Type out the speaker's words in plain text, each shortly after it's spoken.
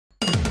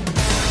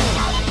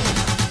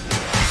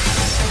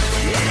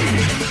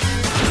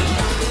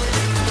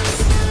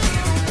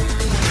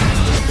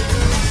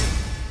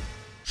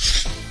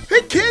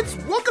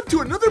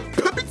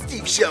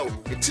Show,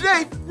 and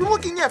today we're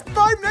looking at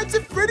Five Nights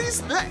at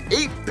Freddy's the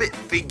 8-bit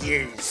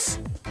figures.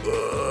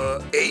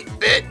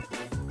 8-bit?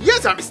 Yeah,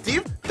 Zombie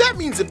Steve, that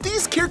means if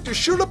these characters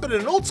showed up in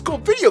an old school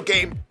video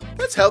game,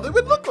 that's how they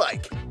would look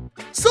like.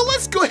 So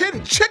let's go ahead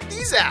and check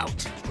these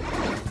out.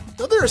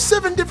 Now there are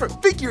 7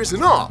 different figures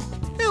in all.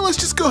 Now let's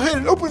just go ahead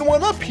and open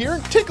one up here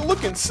and take a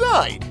look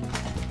inside.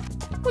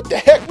 What the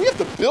heck, we have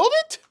to build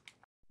it?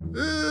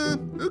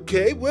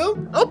 Okay, well,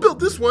 I'll build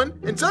this one,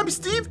 and Zombie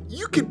Steve,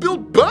 you can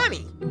build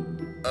Bonnie.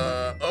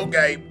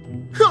 Okay.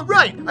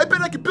 Alright, I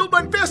bet I can build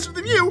mine faster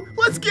than you.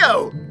 Let's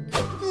go.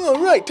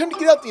 Alright, time to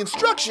get out the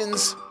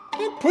instructions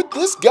and put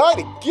this guy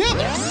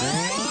together.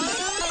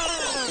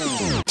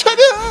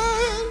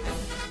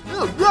 Ta-da!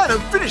 Alright,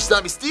 I'm finished,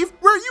 Zombie Steve.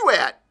 Where are you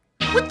at?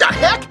 What the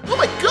heck? Oh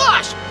my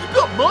gosh, you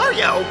built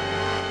Mario.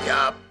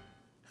 Yup.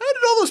 How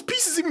did all those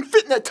pieces even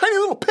fit in that tiny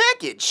little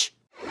package?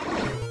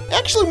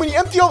 Actually, when you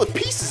empty all the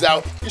pieces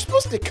out, you're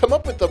supposed to come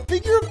up with a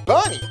figure of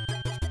Bonnie.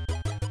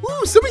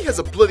 Ooh, somebody has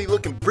a bloody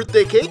looking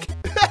birthday cake.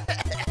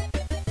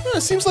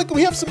 Seems like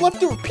we have some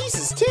leftover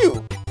pieces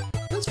too.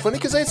 That's funny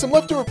because I had some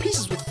leftover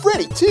pieces with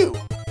Freddy too.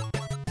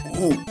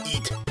 Ooh,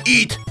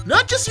 eat.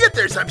 Not just yet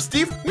there, Zombie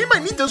Steve. We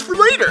might need those for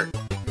later.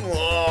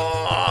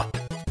 Aww.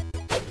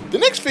 The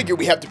next figure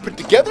we have to put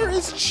together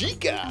is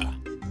Chica.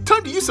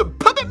 Time to use some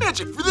puppet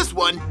magic for this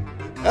one.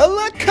 A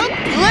la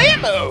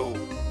kablamo!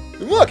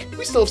 And look,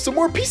 we still have some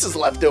more pieces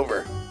left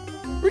over.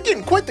 We're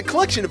getting quite the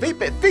collection of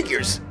 8-bit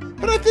figures,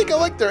 but I think I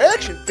like their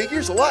action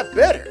figures a lot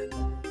better.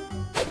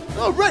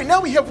 Alright, now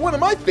we have one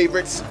of my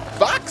favorites,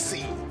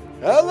 Foxy.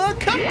 A la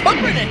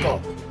pumpernickel.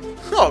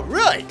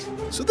 Alright,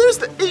 so there's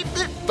the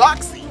 8-bit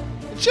Foxy.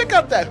 And check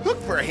out that hook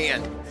for a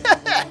hand.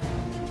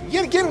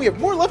 Yet again, we have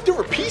more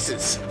leftover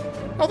pieces.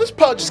 Oh, this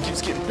pile just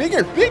keeps getting bigger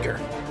and bigger.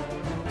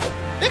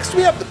 Next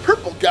we have the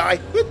purple guy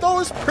with all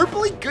his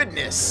purpley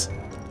goodness.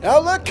 A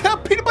la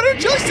peanut butter and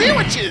jelly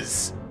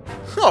sandwiches!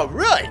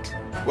 Alright,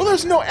 well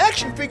there's no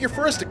action figure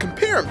for us to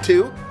compare him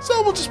to,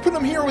 so we'll just put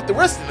him here with the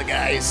rest of the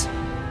guys.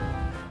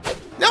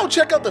 Now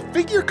check out the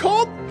figure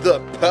called the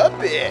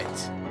Puppet!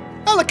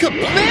 A la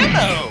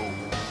kablamo!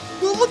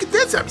 Well look at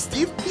that, Zombie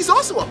Steve, he's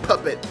also a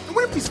puppet. I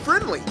wonder if he's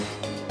friendly.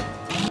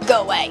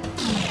 Go away.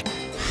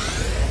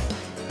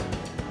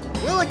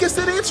 Well, I guess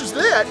that answers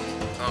that.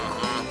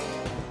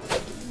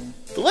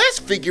 The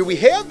last figure we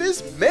have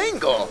is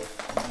Mangle.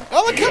 A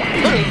la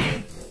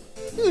kaboom!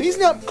 He's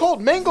not called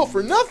Mangle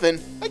for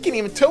nothing. I can't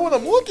even tell what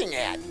I'm looking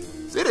at.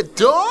 Is it a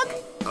dog?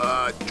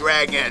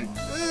 Dragon.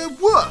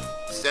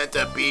 Wolf.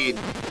 Centipede.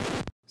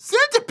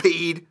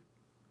 Centipede?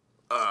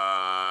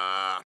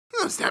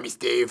 Zombie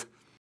Steve.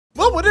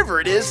 Well, whatever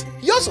it is,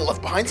 he also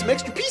left behind some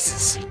extra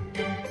pieces.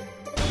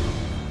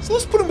 So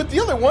let's put him with the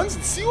other ones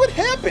and see what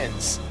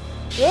happens.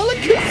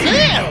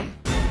 Alakazam!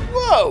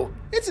 Whoa,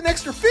 it's an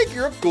extra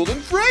figure of Golden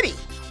Freddy.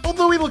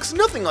 Although he looks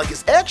nothing like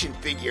his action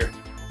figure.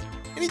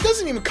 And he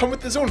doesn't even come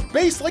with his own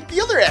base like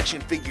the other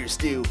action figures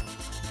do.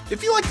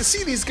 If you like to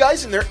see these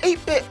guys in their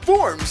 8-bit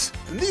forms,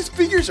 then these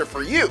figures are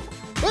for you.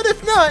 But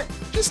if not,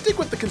 just stick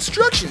with the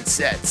construction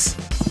sets.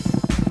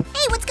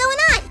 Hey, what's going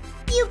on?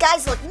 You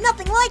guys look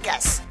nothing like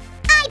us.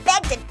 I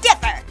beg to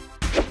differ.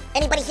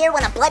 Anybody here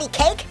want a bloody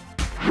cake?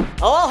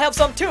 Oh, I'll have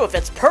some too if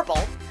it's purple.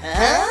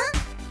 Huh?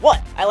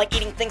 What? I like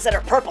eating things that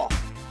are purple.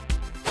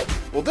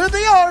 Well, there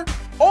they are.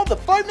 All the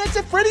Five Nights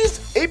at Freddy's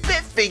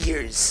 8-bit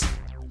figures.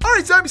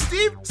 Alright, Zombie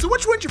Steve, so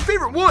which one's your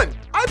favorite one?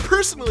 I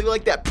personally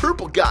like that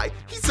purple guy.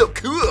 He's so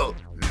cool.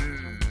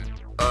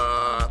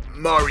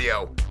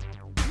 Mario.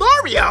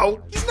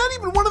 Mario? He's not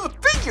even one of the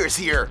figures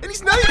here. And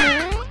he's not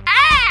even...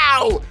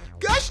 Ow!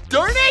 Gosh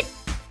darn it!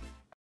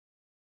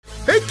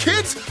 Hey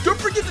kids, don't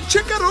forget to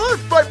check out our other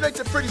Five Nights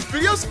at Freddy's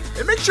videos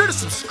and make sure to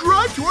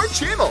subscribe to our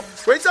channel.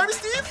 Right, Zombie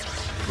Steve?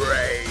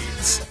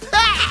 Great.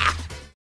 Ah!